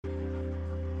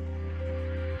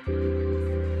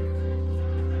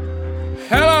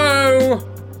Hello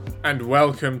and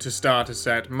welcome to Starter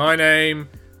Set. My name,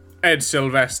 Ed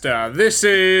Sylvester. This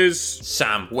is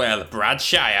Samuel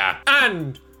Bradshire.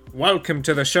 And welcome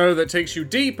to the show that takes you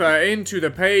deeper into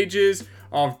the pages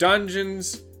of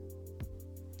Dungeons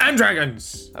and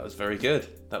Dragons. That was very good.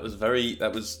 That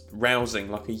was rousing,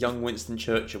 like a young Winston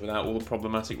Churchill without all the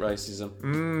problematic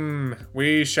racism.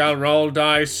 We shall roll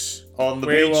dice. On the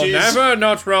We will beaches. never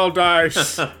not roll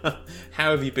dice. How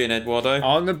have you been, Eduardo?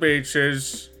 On the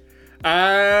beaches.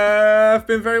 I've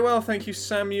been very well, thank you,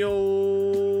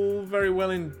 Samuel. Very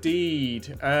well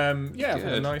indeed. I've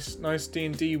had a nice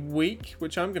D&D week,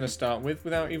 which I'm going to start with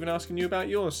without even asking you about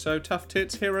yours. So, tough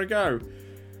tits, here I go.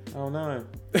 Oh no.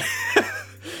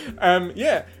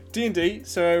 D&D.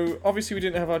 So, obviously we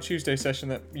didn't have our Tuesday session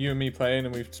that you and me play in,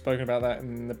 and we've spoken about that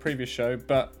in the previous show,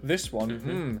 but this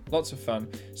one, lots of fun.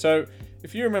 So,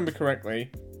 if you remember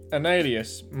correctly,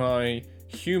 Analius, my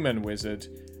human wizard,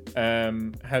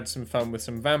 had some fun with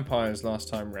some vampires last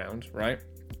time round, right?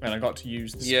 And I got to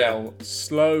use the spell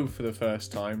Slow for the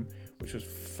first time, which was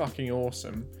fucking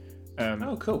awesome.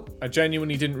 Oh, cool. I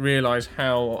genuinely didn't realise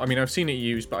how... I mean, I've seen it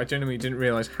used, but I genuinely didn't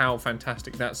realise how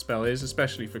fantastic that spell is,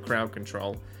 especially for crowd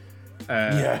control.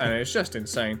 And it's just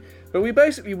insane. But we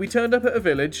turned up at a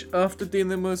village after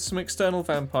dealing with some external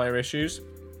vampire issues.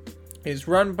 It's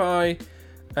run by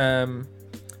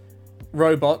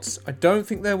robots. I don't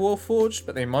think they're Warforged,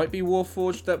 but they might be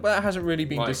Warforged. That hasn't really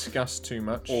been discussed too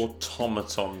much.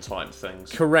 Automaton type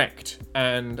things. Correct.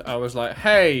 And I was like,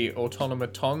 hey,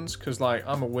 automatons, because like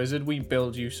I'm a wizard, we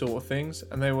build you sort of things.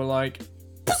 And they were like,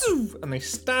 poof, and they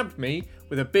stabbed me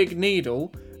with a big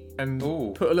needle and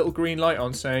put a little green light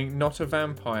on saying not a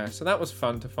vampire. So that was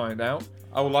fun to find out.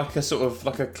 Oh, like a sort of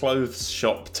like a clothes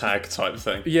shop tag type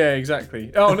thing. Yeah,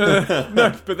 exactly. Oh no,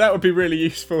 but that would be really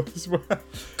useful as well.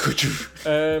 Could you?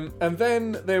 And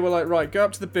then they were like, right, go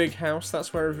up to the big house.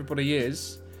 That's where everybody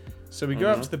is. So we go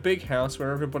up to the big house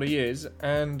where everybody is,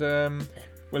 and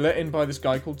we're let in by this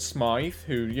guy called Smythe,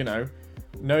 who, you know,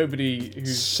 nobody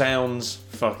who's... Sounds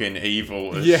fucking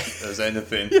evil as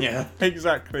anything. Yeah.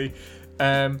 Exactly.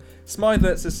 Smythe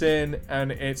lets us in,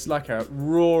 and it's like a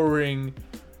roaring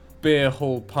beer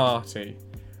hall party.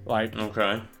 Like,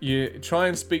 okay, you try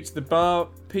and speak to the bar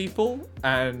people,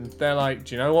 and they're like,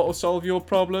 do you know what will solve your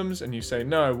problems? And you say,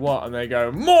 no, what? And they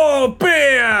go, more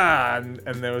beer! And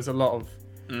there was a lot of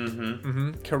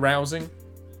carousing.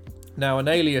 Now,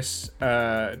 Analius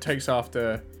takes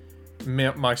after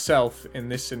myself in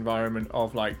this environment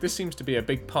of like, this seems to be a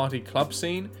big party club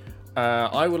scene.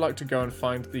 I would like to go and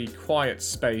find the quiet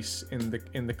space in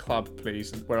the club,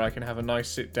 please, where I can have a nice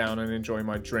sit down and enjoy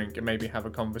my drink and maybe have a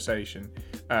conversation.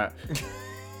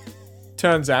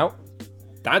 Turns out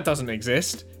that doesn't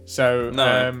exist. So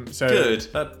no, good.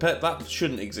 That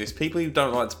shouldn't exist. People who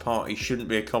don't like to party shouldn't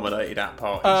be accommodated at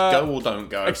parties. Go or don't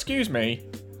go. Excuse me.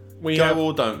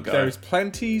 Or don't go. There is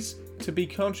plenties to be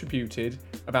contributed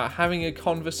about having a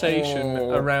conversation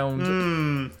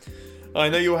around. I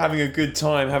know you're having a good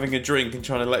time having a drink and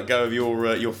trying to let go of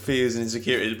your fears and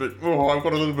insecurities, but I've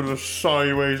got a little bit of a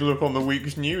sideways look on the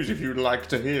week's news if you'd like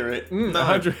to hear it. No,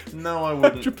 I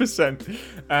wouldn't. 100%.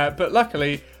 But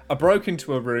luckily, I broke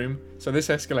into a room, so this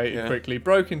escalated quickly.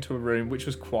 Broke into a room which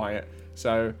was quiet.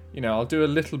 So, you know, I'll do a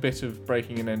little bit of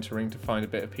breaking and entering to find a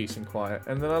bit of peace and quiet.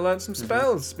 And then I learned some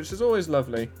spells, which is always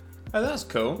lovely. Oh, that's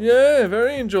cool. Yeah,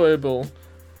 very enjoyable.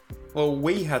 Well,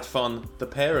 we had fun, the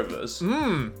pair of us,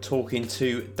 talking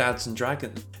to Dads and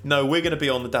Dragons. No, we're going to be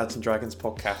on the Dads and Dragons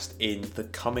podcast in the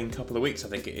coming couple of weeks, I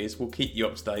think it is. We'll keep you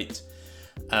up to date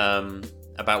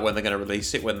about when they're going to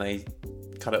release it, when they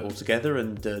cut it all together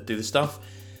and do the stuff.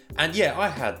 And yeah, I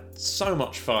had so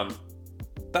much fun.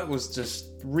 That was just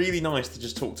really nice to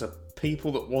just talk to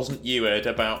people that wasn't you, Ed,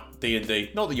 about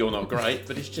D&D. Not that you're not great,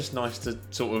 but it's just nice to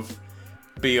sort of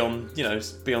be on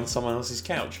someone else's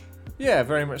couch. Yeah,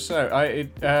 very much so.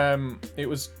 It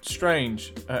was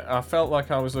strange. I felt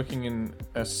like I was looking in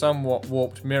a somewhat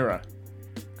warped mirror,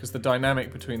 because the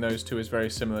dynamic between those two is very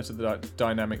similar to the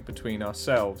dynamic between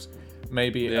ourselves.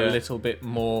 Maybe a little bit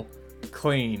more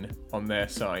clean on their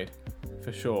side,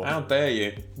 for sure. How dare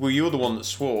you? Well, you're the one that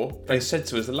swore. They said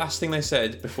to us, the last thing they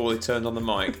said before they turned on the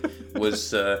mic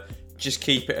was... just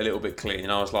keep it a little bit clean.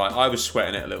 And I was like, I was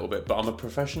sweating it a little bit, but I'm a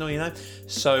professional, you know?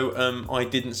 So I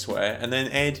didn't swear. And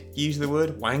then Ed used the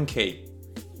word wanky.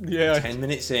 Yeah. 10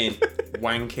 minutes in,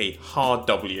 wanky. Hard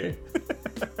W.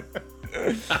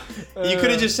 You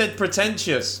could have just said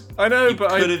pretentious. I know,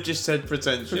 but I could have just said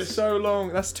pretentious. For so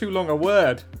long, that's too long a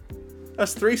word.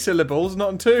 That's 3 syllables,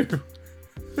 not 2.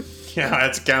 Yeah, I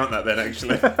had to count that then,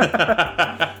 actually.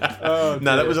 No,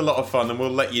 that was a lot of fun, and we'll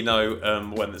let you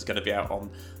know when it's going to be out on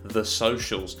the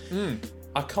socials.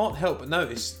 I can't help but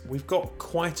notice we've got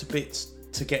quite a bit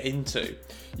to get into.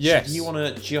 Yes. So you want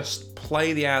to just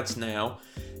play the ads now,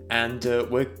 and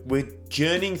we're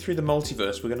journeying through the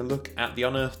multiverse. We're going to look at the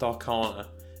Unearthed Arcana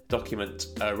document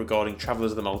regarding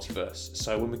Travelers of the Multiverse.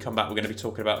 So when we come back, we're going to be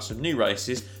talking about some new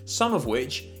races, some of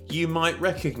which you might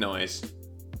recognise.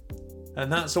 And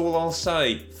that's all I'll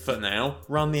say for now.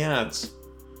 Run the ads.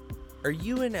 Are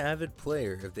you an avid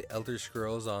player of the Elder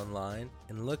Scrolls Online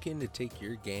and looking to take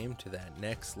your game to that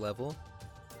next level?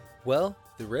 Well,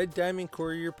 the Red Diamond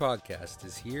Courier podcast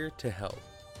is here to help.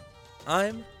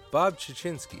 I'm Bob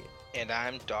Chachinsky. And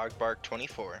I'm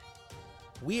Dogbark24.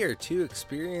 We are two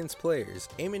experienced players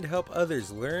aiming to help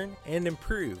others learn and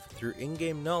improve through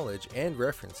in-game knowledge and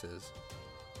references.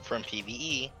 From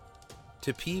PvE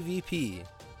to PvP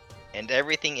and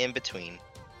everything in between.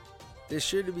 There's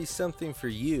sure to be something for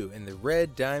you in the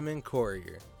Red Diamond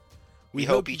Courier. We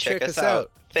hope you check us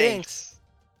out. Thanks.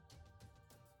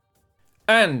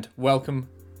 And welcome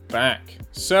back.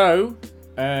 So,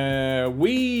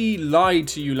 we lied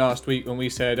to you last week when we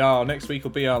said, next week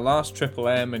will be our last Triple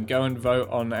M, and go and vote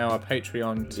on our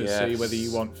Patreon to see whether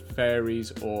you want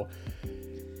fairies or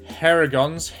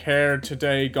Heragons. Hair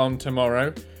today, gone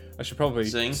tomorrow. I should probably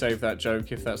save that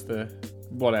joke if that's the...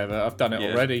 Whatever, I've done it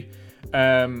already.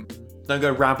 Don't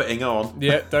go rabbiting on.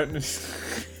 Yeah, don't...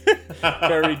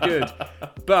 Very good.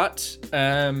 But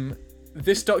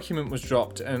this document was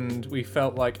dropped, and we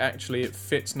felt like actually it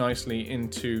fits nicely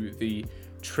into the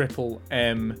Triple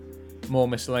M More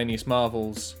Miscellaneous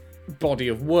Marvels body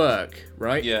of work,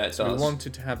 right? Yeah, it so does. We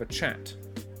wanted to have a chat.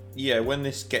 Yeah, when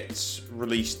this gets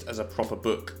released as a proper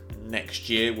book next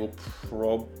year, we'll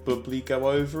probably go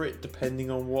over it,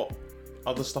 depending on what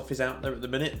other stuff is out there at the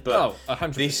minute. But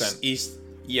 100%. This is,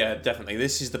 definitely.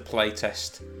 This is the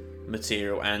playtest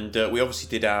material, and we obviously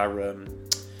did our...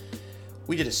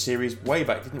 we did a series way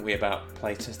back, didn't we, about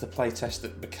playtest? The playtest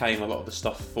that became a lot of the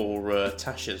stuff for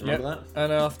Tasha's. Remember that?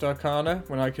 Unearthed Arcana,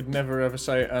 when I could never ever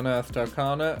say Unearthed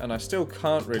Arcana, and I still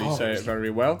can't really say it very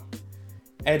well.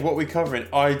 Ed, what are we covering?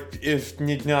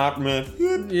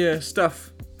 Yeah,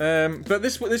 stuff. But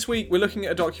this week we're looking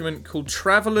at a document called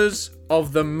Travelers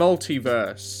of the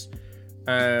Multiverse.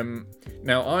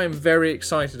 Now, I am very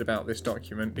excited about this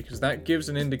document because that gives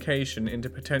an indication into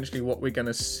potentially what we're going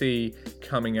to see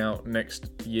coming out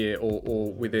next year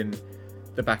or within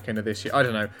the back end of this year. I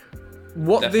don't know.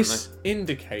 What this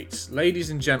indicates,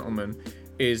 ladies and gentlemen,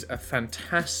 is a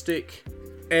fantastic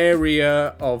area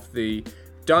of the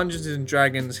Dungeons and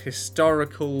Dragons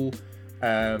historical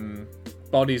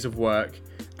bodies of work.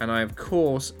 And I, of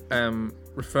course, am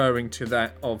referring to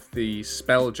that of the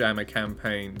Spelljammer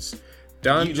campaigns.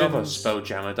 Dungeons... You love a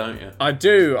Spelljammer, don't you? I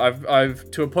do.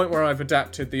 I've to a point where I've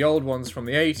adapted the old ones from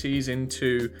the 80s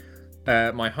into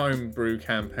my homebrew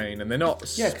campaign, and they're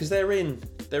not... Yeah, because they're in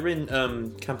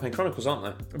Campaign Chronicles,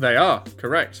 aren't they? They are,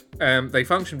 correct. They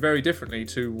function very differently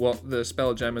to what the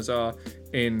Spelljammers are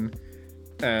in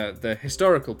the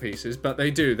historical pieces, but they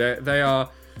do. They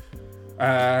are...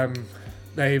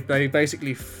 They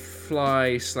basically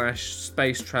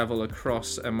fly/space travel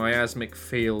across a miasmic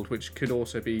field, which could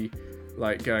also be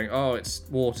like going, it's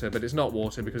water, but it's not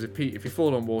water, because if you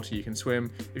fall on water, you can swim.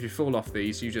 If you fall off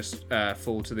these, you just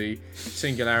fall to the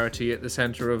singularity at the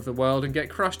center of the world and get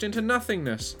crushed into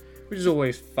nothingness, which is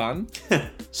always fun.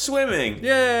 Swimming!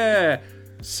 Yeah!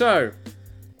 So,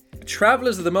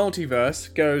 Travelers of the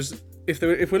Multiverse goes... If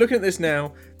we're looking at this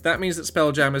now, that means that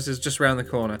Spelljammers is just around the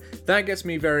corner. That gets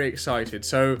me very excited.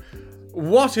 So,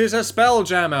 what is a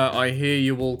Spelljammer? I hear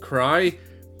you all cry,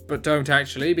 but don't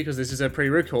actually, because this is a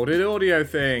pre-recorded audio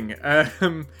thing.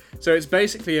 So it's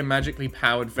basically a magically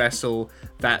powered vessel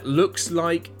that looks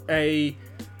like a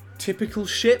typical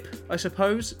ship, I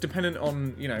suppose, dependent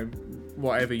on,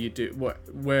 whatever you do,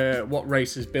 what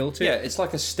race has built it. Yeah, it's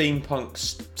like a steampunk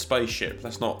spaceship.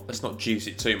 Let's not juice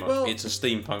it too much. Well, it's a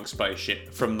steampunk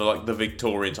spaceship from the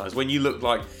Victorian times. When you look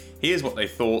like, here's what they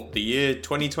thought the year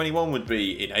 2021 would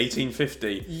be in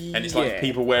 1850, and it's like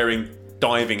people wearing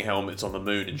diving helmets on the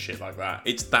moon and shit like that.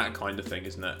 It's that kind of thing,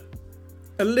 isn't it?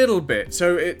 A little bit.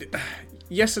 So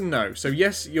yes and no. So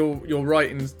yes, you're right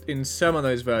in some of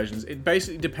those versions. It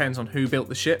basically depends on who built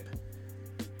the ship.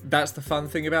 That's the fun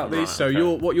thing about these.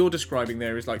 So what you're describing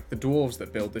there is like the dwarves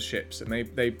that build the ships, and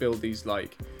they build these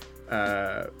like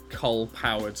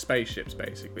coal-powered spaceships,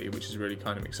 basically, which is really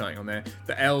kind of exciting on there.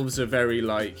 The elves are very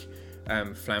like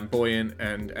flamboyant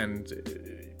and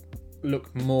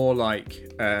look more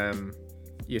like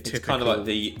your typical... It's kind of like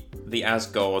the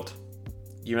Asgard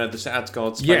You know, the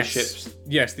Asgard spaceships.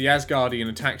 Yes, the Asgardian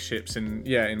attack ships in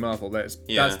Marvel. That's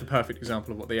the perfect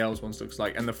example of what the Elves ones looks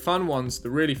like. And the fun ones,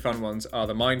 the really fun ones, are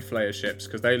the Mind Flayer ships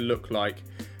because they look like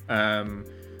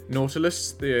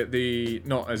Nautilus. The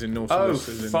not as in Nautilus.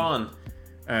 Oh, as in, fun.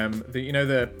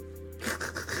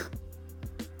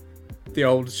 The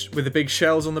old with the big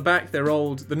shells on the back. They're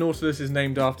old. The Nautilus is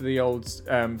named after the old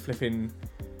flipping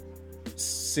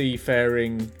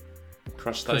seafaring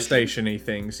crustacean-y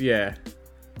things. Yeah.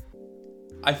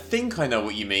 I think I know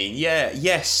what you mean. Yeah,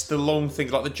 yes, the long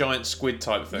things like the giant squid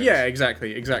type things. Yeah,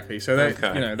 exactly. So they,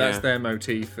 that's their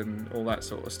motif and all that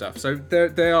sort of stuff. So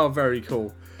they are very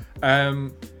cool.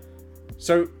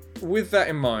 So with that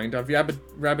in mind, I've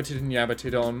rabbited and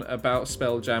yabbited on about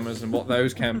Spelljammers and what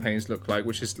those campaigns look like,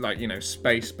 which is like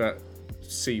space but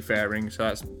seafaring. So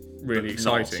that's really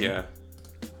exciting. Yeah.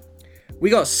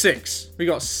 We got 6. We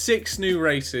got 6 new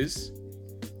races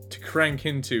to crank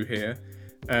into here.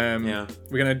 We're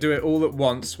going to do it all at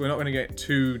once. We're not going to get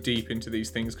too deep into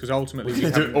these things because ultimately we're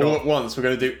going to do it all at once. We're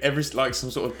going to do some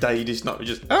sort of Dadish nut.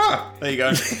 Just there you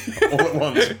go, all at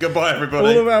once. Goodbye, everybody.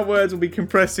 All of our words will be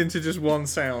compressed into just one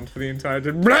sound for the entire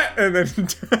and then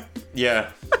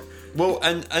yeah. Well,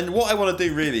 and what I want to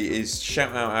do really is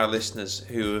shout out our listeners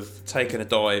who have taken a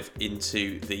dive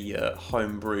into the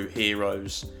Homebrew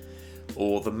Heroes,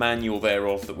 or the manual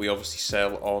thereof that we obviously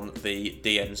sell on the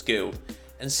DM's Guild,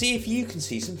 and see if you can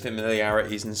see some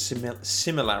familiarities and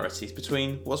similarities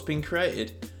between what's been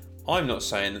created. I'm not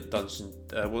saying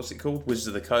that Wizards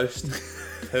of the Coast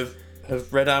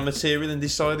have read our material and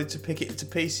decided to pick it to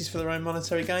pieces for their own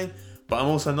monetary gain, but I'm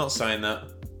also not saying that.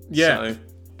 Yeah. So,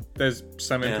 there's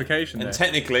some implication there.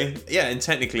 And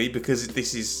technically, because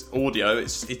this is audio,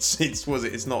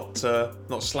 it's not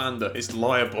slander, it's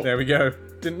liable. There we go.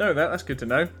 Didn't know that. That's good to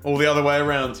know. Or the other way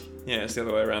around. Yeah, it's the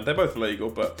other way around. They're both legal,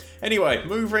 but anyway,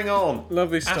 moving on.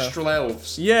 Lovely stuff. Astral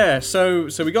Elves. Yeah, so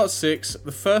we got 6.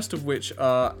 The first of which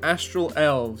are Astral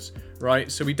Elves,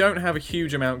 right? So we don't have a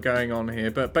huge amount going on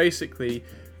here, but basically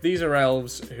these are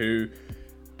elves who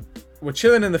were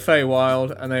chilling in the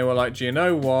Feywild, and they were like, do you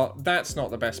know what? That's not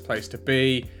the best place to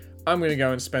be. I'm going to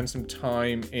go and spend some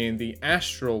time in the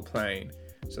astral plane.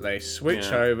 So they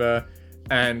switch over,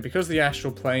 and because the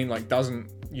astral plane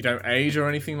you don't age or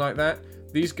anything like that,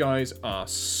 these guys are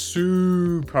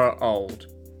super old,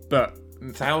 but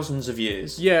thousands of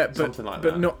years. Yeah, but something like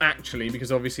but that. Not actually,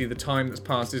 because obviously the time that's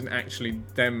passed isn't actually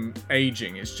them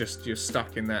aging. It's just you're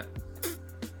stuck in that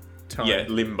time. Yeah,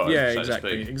 limbo. Yeah, so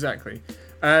exactly.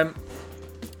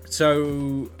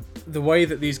 So the way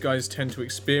that these guys tend to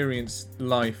experience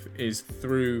life is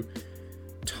through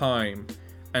time.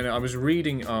 And I was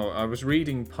reading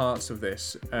parts of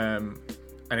this,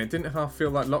 and it didn't half feel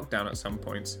like lockdown at some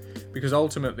points, because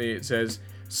ultimately it says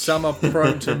some are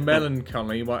prone to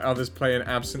melancholy while others play an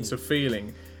absence of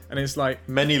feeling. And it's like,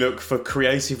 many look for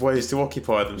creative ways to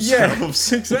occupy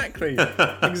themselves. Yeah,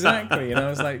 exactly. And I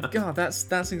was like, God,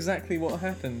 that's exactly what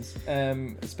happens.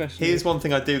 Especially here's one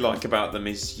thing I do like about them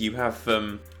is you have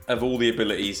of all the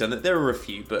abilities, and there are a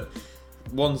few, but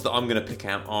ones that I'm going to pick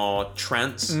out are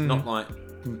trance, not like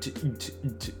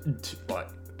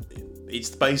it's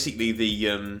basically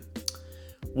the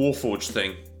Warforged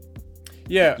thing.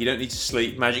 Yeah. You don't need to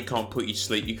sleep. Magic can't put you to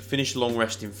sleep. You can finish a long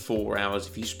rest in 4 hours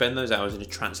if you spend those hours in a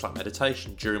trance-like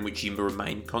meditation, during which you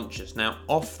remain conscious. Now,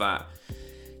 off that,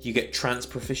 you get trance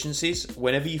proficiencies.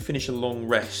 Whenever you finish a long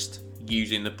rest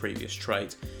using the previous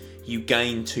trait, you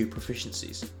gain 2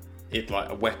 proficiencies. It's like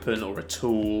a weapon or a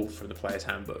tool from the player's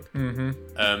handbook.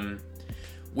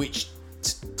 Which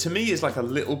to me is like a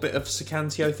little bit of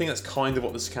Sicantio thing. That's kind of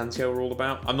what the Sicantio are all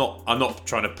about. I'm not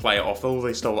trying to play it off,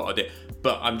 they stole that idea,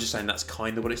 but I'm just saying that's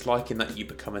kind of what it's like, in that you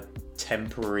become a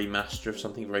temporary master of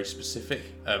something very specific.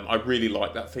 I really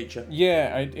like that feature.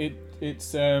 Yeah,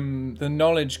 it's the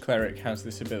Knowledge Cleric has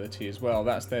this ability as well.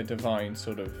 That's their divine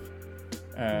sort of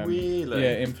really?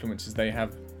 Yeah, influences. They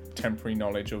have temporary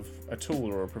knowledge of a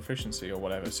tool or a proficiency or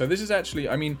whatever. So this is actually,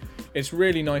 I mean, it's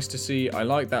really nice to see. I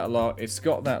like that a lot. It's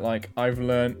got that, like, I've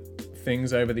learned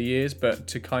things over the years, but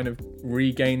to kind of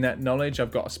regain that knowledge,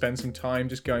 I've got to spend some time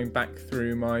just going back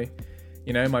through my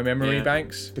memory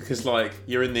banks. Because, like,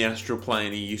 you're in the astral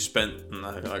plane and you spent,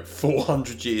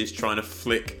 400 years trying to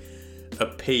flick a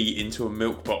pea into a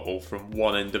milk bottle from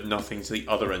one end of nothing to the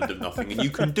other end of nothing, and you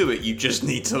can do it. You just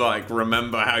need to, like,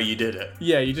 remember how you did it.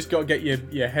 Yeah, you just got to get your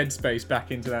headspace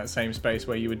back into that same space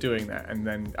where you were doing that, and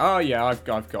then I've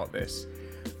got this.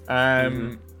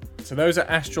 So those are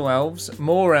astral elves.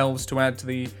 More elves to add to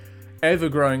the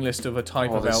ever-growing list of a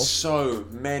type of elf. So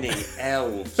many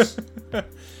elves.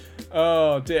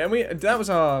 Oh dear, and that was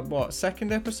our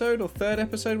second episode or third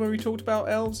episode where we talked about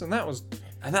elves, and that was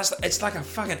And it's like a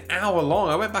fucking hour long.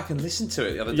 I went back and listened to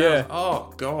it the other day. Yeah. I was like,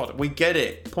 oh God, we get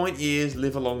it. Point is,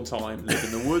 live a long time. Live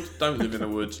in the wood. Don't live in the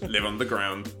woods. Live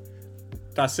underground.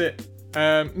 That's it.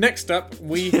 Next up,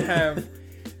 we have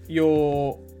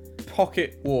your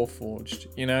pocket Warforged.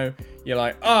 You know, you're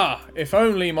like, if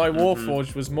only my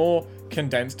Warforged was more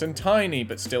condensed and tiny,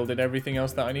 but still did everything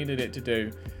else that I needed it to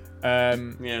do.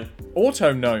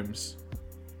 Auto gnomes.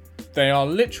 They are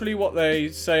literally what they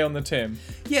say on the tin.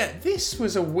 Yeah, this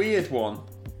was a weird one.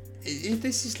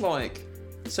 This is like...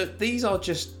 So these are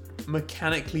just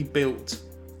mechanically built,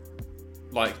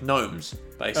 like, gnomes,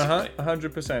 basically.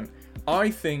 100%. I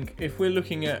think if we're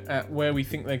looking at where we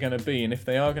think they're going to be, and if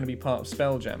they are going to be part of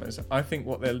Spelljammers, I think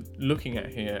what they're looking at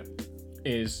here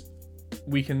is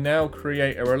we can now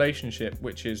create a relationship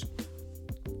which is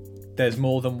there's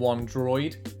more than one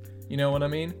droid. You know what I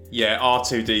mean? Yeah,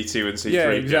 R2-D2 and C3PO. Yeah,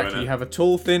 exactly. You have a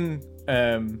tall, thin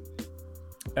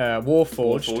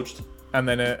Warforged, and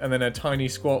then a tiny,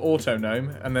 squat auto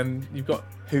gnome, and then you've got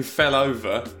who fell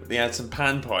over. They had some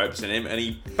panpipes in him, and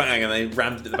he bang, and they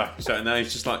rammed it in the back of his head, and now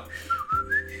he's just like.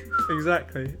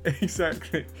 Exactly.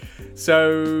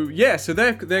 So so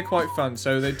they're quite fun.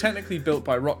 So they're technically built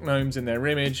by rock gnomes in their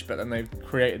image, but then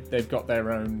they've got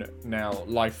their own now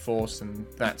life force, and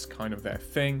that's kind of their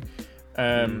thing.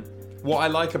 What I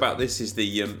like about this is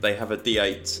they have a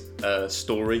D8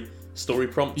 story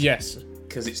prompt. Yes,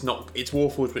 because it's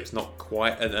Warforged, but it's not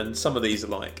quite. And some of these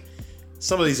are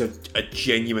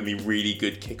genuinely really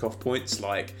good kickoff points.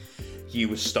 Like you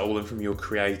were stolen from your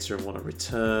creator and want to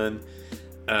return.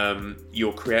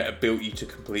 Your creator built you to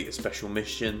complete a special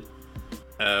mission.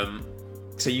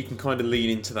 So you can kind of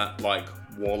lean into that like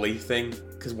WALL-E thing.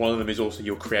 Because one of them is also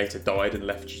your creator died and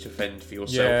left you to fend for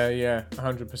yourself. Yeah,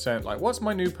 100%. Like, what's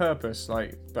my new purpose?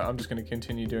 Like, but I'm just going to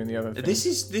continue doing the other thing.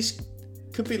 This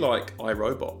could be like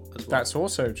iRobot as well. That's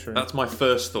also true. That's my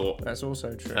first thought. That's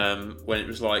also true. When it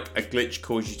was like a glitch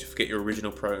caused you to forget your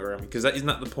original programming. Because isn't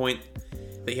that the point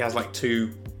that he has like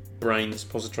two brains,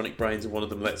 positronic brains, and one of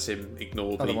them lets him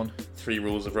ignore the 3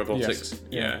 rules of robotics. Yes.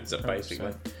 Yeah, is that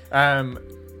basically.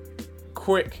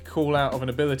 Quick call out of an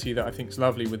ability that I think is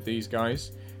lovely with these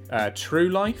guys. True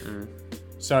Life.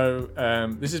 So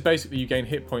this is basically you gain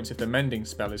hit points if the mending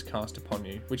spell is cast upon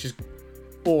you, which is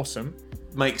awesome.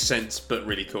 Makes sense, but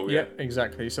really cool. Yeah,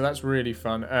 exactly. So that's really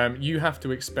fun. You have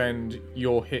to expend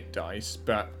your hit dice,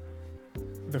 but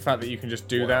the fact that you can just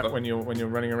do that when you're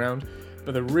running around.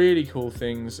 But the really cool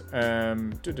things,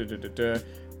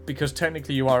 because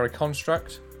technically you are a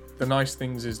construct. The nice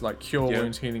things is like Cure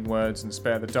Wounds, Healing Words, and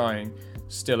Spare the Dying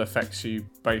still affects you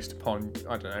based upon,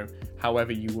 I don't know,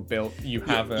 however you were built.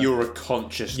 You're a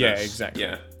consciousness. Yeah, exactly.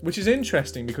 Yeah. Which is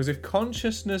interesting because if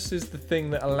consciousness is the thing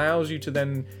that allows you to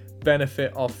then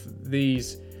benefit off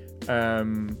these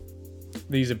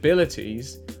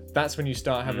abilities, that's when you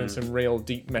start having some real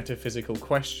deep metaphysical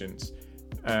questions.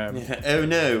 Oh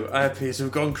no, I appear to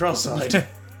have gone cross-eyed.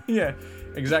 Yeah.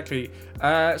 Exactly.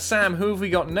 Sam, who have we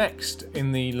got next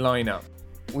in the lineup?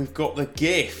 We've got the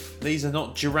GIF. These are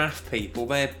not giraffe people.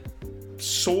 They're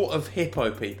sort of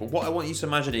hippo people. What I want you to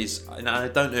imagine is, and I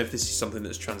don't know if this is something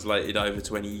that's translated over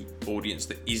to any audience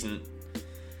that isn't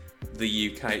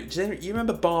the UK. Do you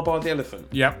remember Bar the elephant?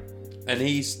 Yep. And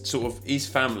his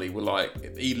family were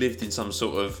like, he lived in some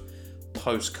sort of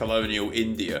post-colonial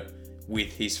India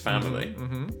with his family,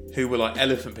 who were like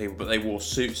elephant people, but they wore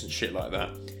suits and shit like that.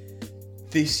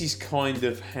 This is kind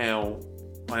of how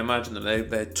I imagine them.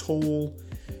 They're tall,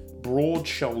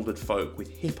 broad-shouldered folk with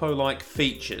hippo-like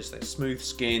features. They're smooth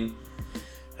skin.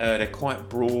 They're quite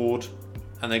broad,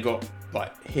 and they got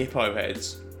like hippo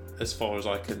heads, as far as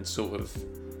I can sort of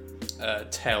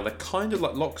tell. They're kind of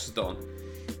like Loxodon,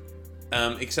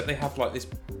 except they have like this.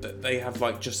 They have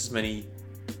like just as many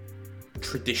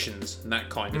traditions and that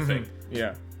kind of thing.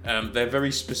 Yeah. They're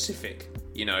very specific.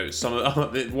 You know,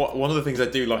 one of the things I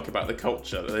do like about the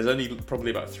culture, there's only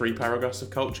probably about 3 paragraphs of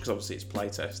culture, because obviously it's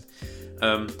playtest.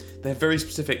 They're very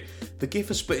specific. The GIF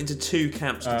are split into 2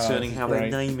 camps concerning how their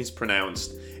name is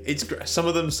pronounced. Some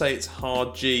of them say it's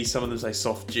hard G, some of them say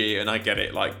soft G, and I get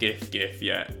it, like GIF,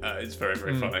 yeah. It's very,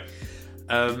 very funny.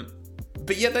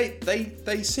 But yeah,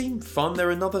 they seem fun.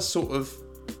 They're another sort of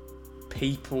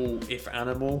people, if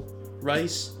animal,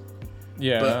 race.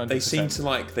 Yeah, but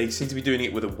 100%. they seem to be doing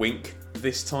it with a wink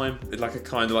this time. Like a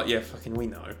kind of like, yeah, fucking we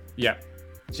know. Yeah.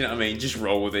 Do you know what I mean? Just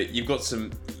roll with it. You've got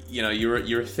some, you know,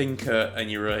 you're a thinker and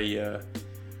you're a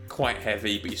quite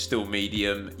heavy, but you're still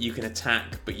medium. You can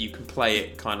attack, but you can play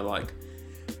it kind of like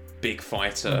big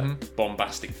fighter,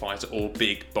 bombastic fighter, or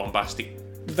big bombastic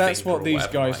That's what these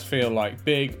whatever, guys feel like.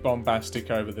 Big,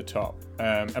 bombastic, over the top.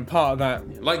 And part of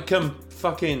that... Like,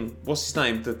 fucking... What's his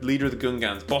name? The leader of the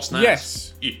Gungans. Boss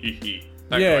Nass. Yes.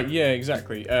 Yeah,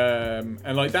 exactly.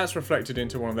 And like that's reflected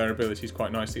into one of their abilities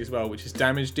quite nicely as well, which is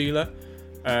damage dealer.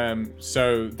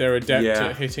 So they're adept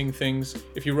at hitting things.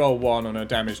 If you roll 1 on a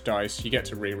damage dice, you get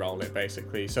to re-roll it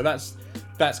basically. So that's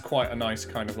quite a nice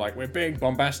kind of like, we're big,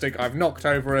 bombastic, I've knocked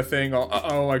over a thing,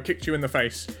 or I kicked you in the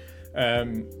face.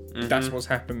 That's what's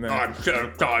happened there.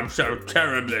 I'm so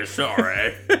terribly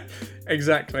sorry.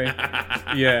 Exactly.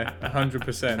 Yeah,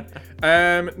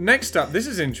 100%. Next up, this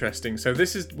is interesting. So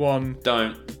this is one...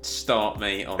 Don't start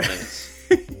me on this.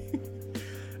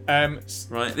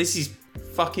 Right, this is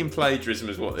fucking plagiarism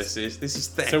is what this is. This is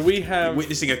theft. So we have... You're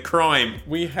witnessing a crime.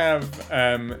 We have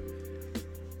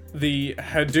the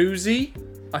Hadoozy,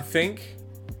 I think.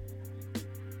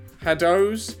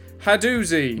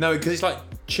 Hadoozy. No, because it's like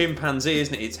chimpanzee,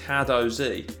 isn't it? It's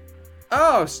Hadoozy.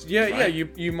 Oh, yeah,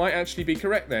 you might actually be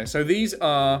correct there. So these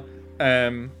are...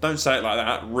 Don't say it like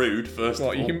that. Rude, first of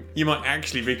all. You might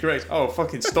actually be correct. Oh,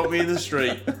 fucking stop me in the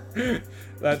street.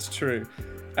 That's true.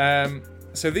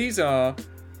 So these are...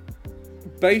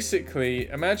 Basically,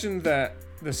 imagine that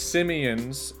the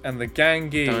Simians and the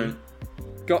Gangi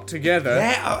got together.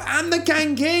 Yeah, and the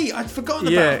Gangi! I'd forgotten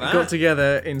about that. Yeah, got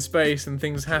together in space and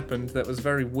things happened that was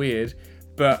very weird.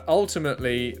 But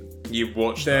ultimately... You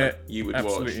watched that. You would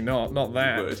absolutely watch. Not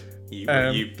that. You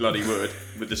would. You bloody would.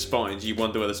 With the spines. You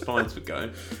wonder where the spines would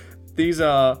go. These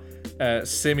are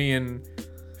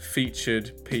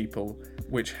simian-featured people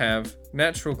which have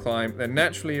natural climb. They're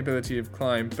naturally ability of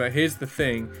climb. But here's the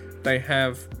thing. They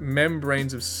have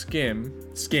membranes of skin,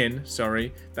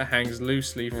 that hangs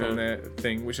loosely from their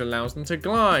thing, which allows them to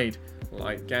glide,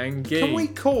 like Gangi. Can we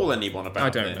call anyone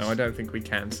about this? I don't know. I don't think we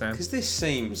can, Sam. Because this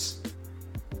seems...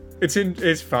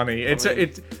 It's funny.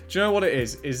 Do you know what it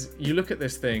is? Is you look at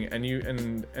this thing and you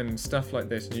and stuff like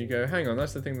this, and you go, hang on,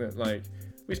 that's the thing that like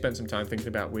we spent some time thinking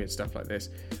about weird stuff like this,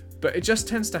 but it just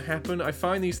tends to happen. I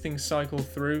find these things cycle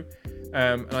through.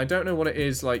 And I don't know what it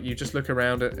is, like you just look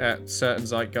around at certain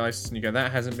zeitgeists and you go, that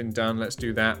hasn't been done, let's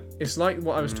do that. It's like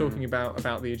what I was talking about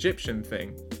the Egyptian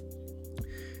thing.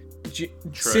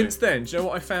 Since then, do you know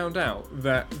what I found out?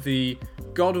 That the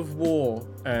God of War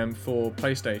for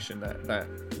PlayStation, that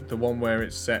the one where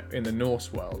it's set in the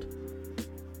Norse world,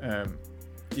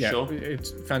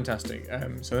 it's fantastic.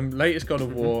 So the latest God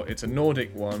of War, it's a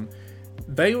Nordic one.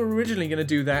 They were originally going to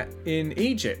do that in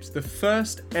Egypt. The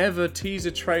first ever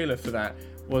teaser trailer for that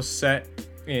was set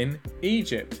in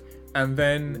Egypt. And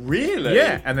then... Really?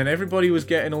 Yeah, and then everybody was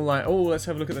getting all like, oh, let's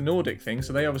have a look at the Nordic thing.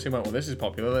 So they obviously went, well, this is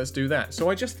popular, let's do that. So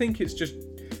I just think it's just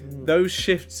those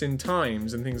shifts in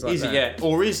times and things like that. Is it, yeah.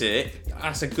 Or is it,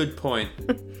 that's a good point,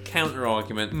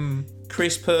 counter-argument,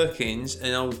 Chris Perkins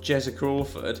and old Jezza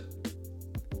Crawford...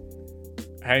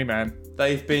 Hey, man.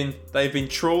 They've been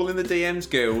trawling the DMs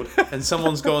guild, and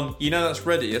someone's gone, that's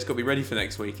ready. That's got to be ready for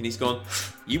next week. And he's gone,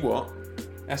 you what?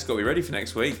 That's got to be ready for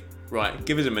next week. Right,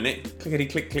 give us a minute. Clickety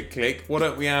click click click. Why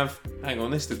don't we have? Hang on,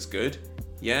 this looks good.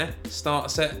 Yeah, start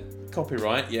set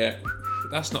copyright. Yeah,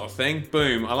 that's not a thing.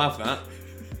 Boom, I'll have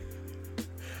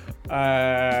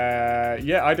that.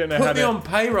 Yeah, I don't know. Put me on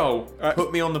payroll.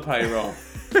 Put me on the payroll.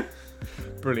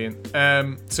 Brilliant.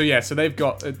 So they've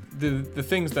got the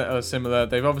things that are similar.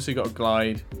 They've obviously got a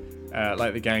glide,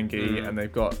 like the Gangi, and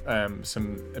they've got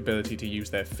some ability to use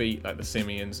their feet, like the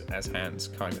Simians, as hands,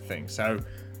 kind of thing. So,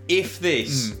 if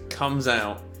this comes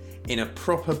out in a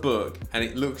proper book and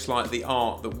it looks like the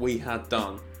art that we had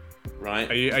done, right?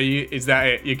 Are you? Is that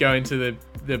it? You're going to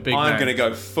the big? I'm going to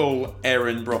go full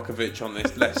Erin Brockovich on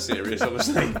this. Less serious,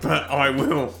 obviously, but I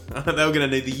will. They're going to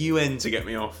need the UN to get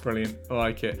me off. Brilliant. I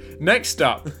like it. Next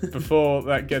up, before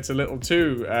that gets a little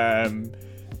too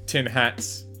tin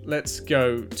hats, let's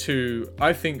go to,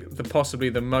 I think, possibly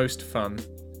the most fun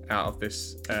out of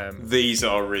this. These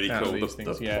are really cool. The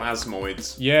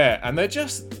plasmoids. Yeah, and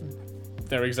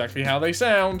they're exactly how they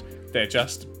sound. They're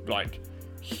just like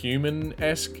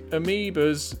human-esque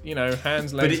amoebas,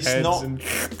 hands, legs, but heads.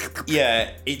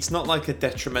 It's not like a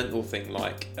detrimental thing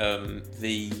like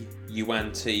the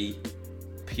Yuan-Ti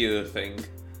pure thing,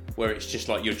 where it's just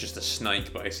like you're just a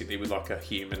snake basically with like a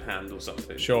human hand or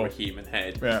something, or a human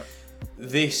head. Yeah.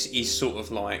 This is sort of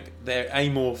like, they're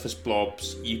amorphous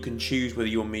blobs. You can choose whether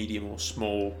you're medium or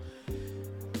small,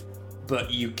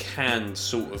 but you can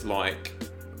sort of like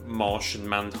Martian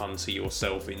Manhunter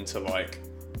yourself into like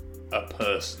a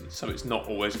person. So it's not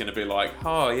always going to be like,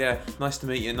 oh yeah, nice to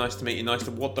meet you,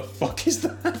 what the fuck is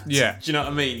that? Yeah. Do you know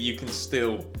what I mean? You can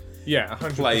still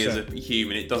 100%. play as a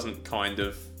human. It doesn't kind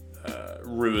of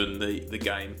ruin the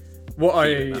game.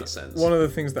 One of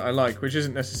the things that I like, which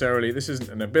isn't necessarily, this isn't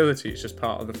an ability, it's just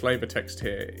part of the flavor text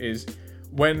here, is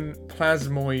when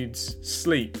plasmoids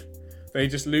sleep, they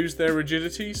just lose their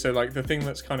rigidity. So like the thing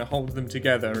that's kind of holds them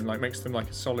together and like makes them like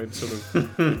a solid sort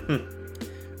of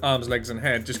arms, legs, and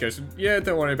head just goes, yeah,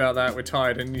 don't worry about that, we're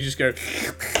tired, and you just go,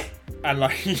 and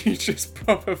like you just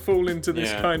proper fall into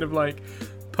this kind of like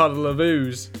puddle of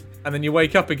ooze, and then you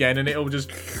wake up again and it'll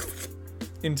just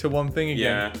into one thing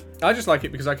again. Yeah. I just like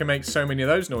it because I can make so many of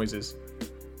those noises.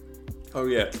 Oh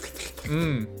yeah.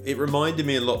 It reminded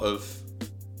me a lot of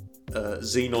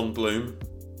Xenon Bloom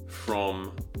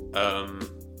from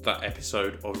that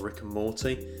episode of Rick and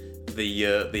Morty,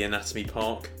 the Anatomy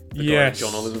Park, the guy with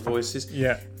John Oliver voices.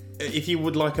 Yeah. If you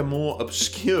would like a more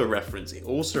obscure reference, it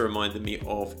also reminded me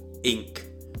of Ink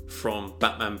from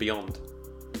Batman Beyond.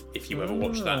 If you ever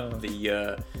watched that,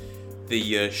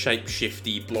 the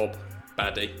shape-shifty blob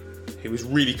baddie, who was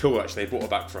really cool actually. They brought her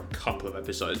back for a couple of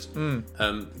episodes.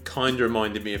 Kind of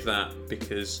reminded me of that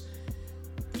because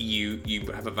you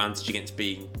have advantage against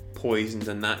being poisoned,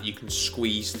 and that you can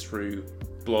squeeze through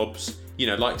blobs. You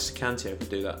know, like Sicantio could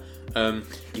do that.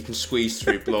 You can squeeze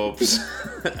through blobs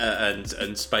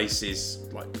and spaces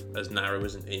like as narrow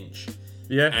as an inch.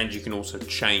 Yeah. And you can also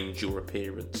change your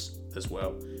appearance as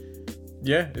well.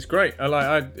 Yeah, it's great.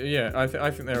 I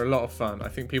think they're a lot of fun. I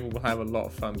think people will have a lot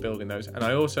of fun building those. And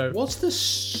I also... What's the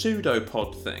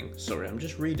pseudopod thing? Sorry, I'm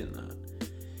just reading that.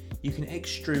 You can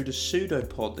extrude a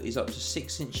pseudopod that is up to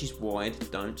 6 inches wide,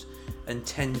 and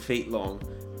 10 feet long,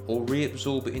 or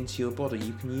reabsorb it into your body.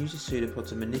 You can use a pseudopod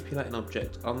to manipulate an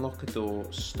object, unlock a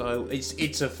door, style...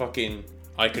 It's a fucking...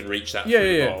 I can reach that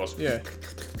through bars. Yeah.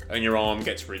 And your arm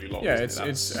gets really long. Yeah, it's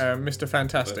Mr.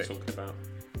 Fantastic. What they're talking about.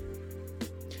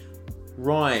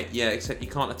 Right, yeah, except you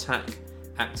can't attack,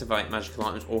 activate magical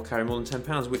items, or carry more than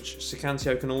 £10, which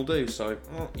Sicantio can all do, so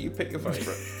you pick your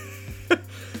favourite.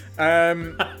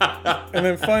 And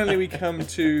then finally we come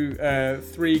to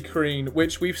 3 Kreen,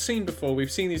 which we've seen before.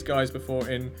 We've seen these guys before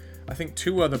in, I think,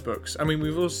 2 other books. I mean,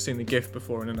 we've also seen the GIF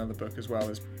before in another book as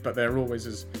well, but they're always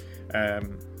as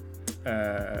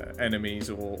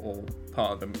enemies or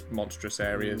part of the monstrous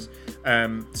areas.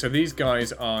 So these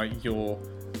guys are your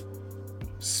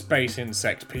space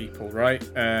insect people, right?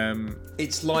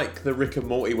 It's like the Rick and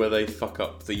Morty where they fuck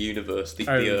up the universe, the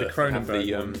Earth,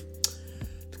 Cronenberg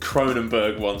the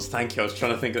Cronenberg ones. Thank you. I was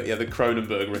trying to think of the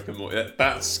Cronenberg Rick and Morty.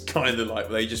 That's kind of like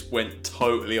they just went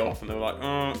totally off and they were like,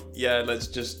 let's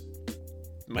just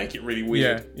make it really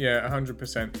weird. Yeah,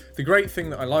 100%. The great thing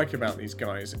that I like about these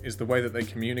guys is the way that they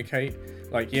communicate.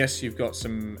 Like, yes, you've got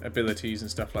some abilities and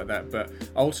stuff like that, but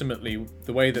ultimately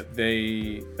the way that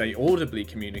they audibly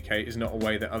communicate is not a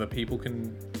way that other people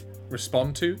can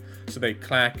respond to. So they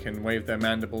clack and wave their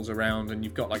mandibles around, and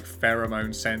you've got like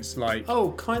pheromone sense, like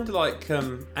kind of like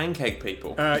Ancake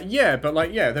people.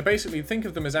 They're basically, think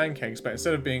of them as Ancakes, but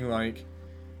instead of being like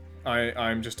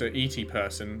I'm just a ET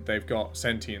person, they've got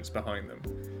sentience behind them.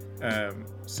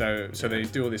 So they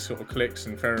do all this sort of clicks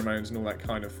and pheromones and all that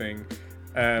kind of thing.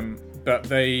 But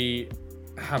they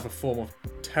have a form of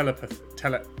telepathy.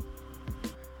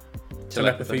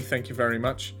 Thank you very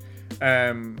much.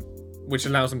 Which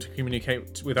allows them to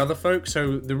communicate with other folks.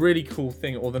 So the really cool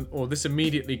thing, or this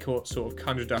immediately sort of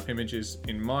conjured up images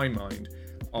in my mind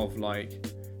of like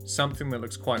something that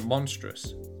looks quite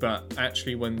monstrous, but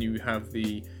actually when you have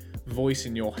the voice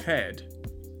in your head,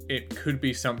 it could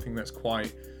be something that's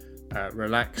quite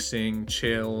relaxing,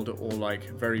 chilled, or like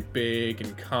very big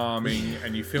and calming,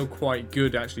 and you feel quite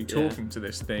good actually talking to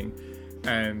this thing.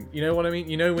 And you know what I mean?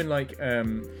 You know when like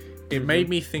it made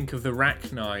me think of the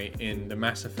Rachni in the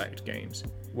Mass Effect games,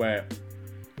 where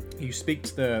you speak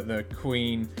to the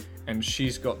queen and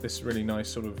she's got this really nice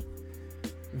sort of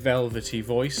velvety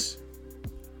voice.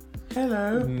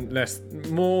 Hello.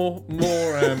 More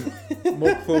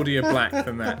Claudia Black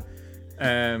than that.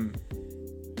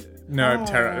 No,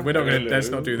 Terra. We're not going to. Let's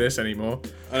not do this anymore.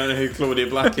 I don't know who Claudia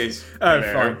Black is.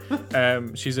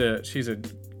 Fine. She's a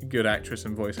good actress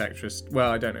and voice actress. Well,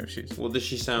 I don't know if she's. What does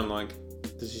she sound like?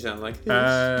 Does she sound like this?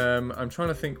 I'm trying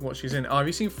to think what she's in. Have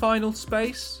you seen Final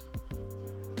Space?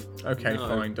 Okay, no.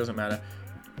 Fine. Doesn't matter.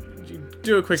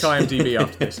 Do a quick IMDb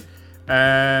after this.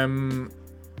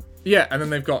 Yeah, and then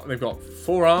they've got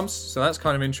 4 arms, so that's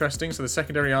kind of interesting. So the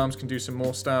secondary arms can do some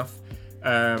more stuff.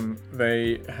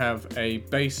 They have a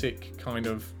basic kind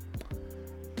of,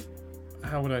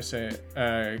 how would I say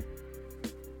it,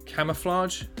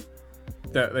 camouflage,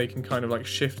 that they can kind of like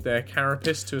shift their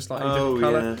carapace to a slightly different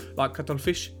colour, like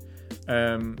cuttlefish.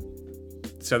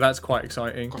 So that's quite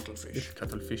exciting.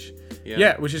 Cuttlefish.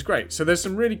 Yeah, which is great. So there's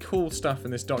some really cool stuff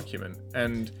in this document.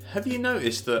 And have you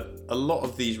noticed that a lot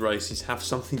of these races have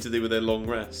something to do with their long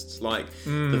rests? Like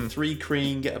the 3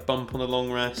 Kreen get a bump on a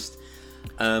long rest.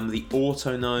 The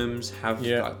Autonomes have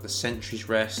like the Sentry's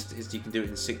rest, is you can do it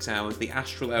in 6 hours. The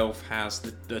Astral Elf has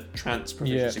the trance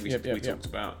proficiency we talked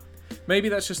about. Maybe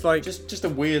that's just like just a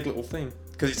weird little thing.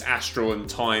 Because it's astral and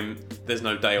time, there's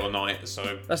no day or night,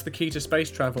 so... That's the key to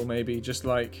space travel, maybe, just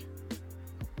like...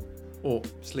 Or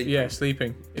sleeping. Yeah,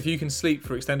 sleeping. If you can sleep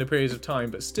for extended periods of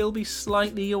time, but still be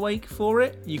slightly awake for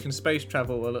it, you can space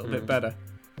travel a little bit better.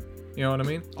 You know what I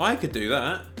mean? I could do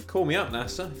that. Call me up,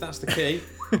 NASA, if that's the key.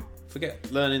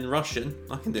 Forget learning Russian.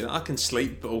 I can do that. I can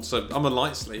sleep, but also I'm a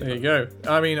light sleeper. There you go.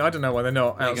 I mean, I don't know why they're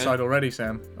not outside already,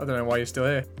 Sam. I don't know why you're still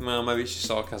here. Well, maybe it's just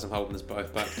sarcasm holding us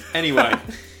both back. Anyway...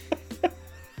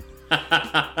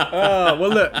 Well,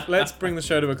 look, let's bring the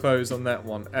show to a close on that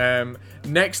one.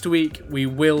 Next week we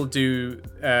will do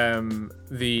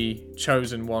the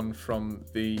chosen one from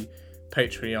the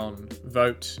Patreon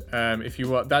vote. If you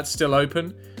want, that's still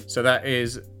open. So that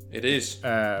is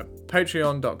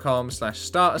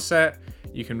patreon.com/starter set.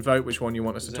 You can vote which one you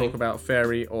want us to talk about,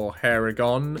 Fairy or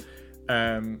Haragon.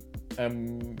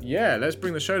 Yeah, let's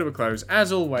bring the show to a close.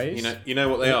 As always, you know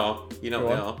what they are. You know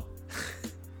what they are.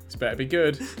 It's better be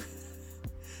good.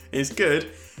 It's good.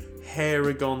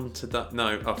 Haragon today. No,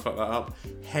 I fucked that up.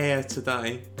 Hair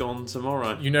today, gone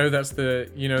tomorrow. You know that's the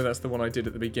one I did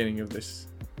at the beginning of this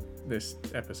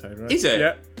episode, right? Is it?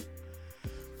 Yeah.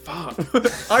 Fuck.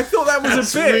 I thought that was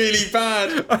That's a bit. really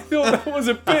bad. I thought that was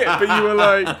a bit, but you were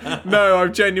like, no,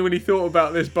 I've genuinely thought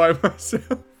about this by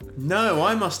myself. No,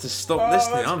 I must have stopped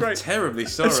listening. I'm great. Terribly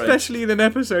sorry. Especially in an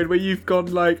episode where you've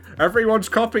gone like, everyone's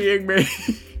copying me.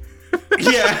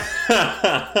 Yeah.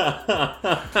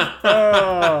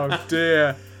 Oh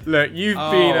dear. Look, you've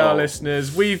been our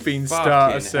listeners. We've been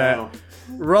Starter Set.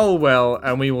 Roll well,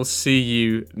 and we will see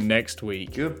you next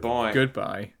week. Goodbye.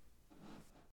 Goodbye.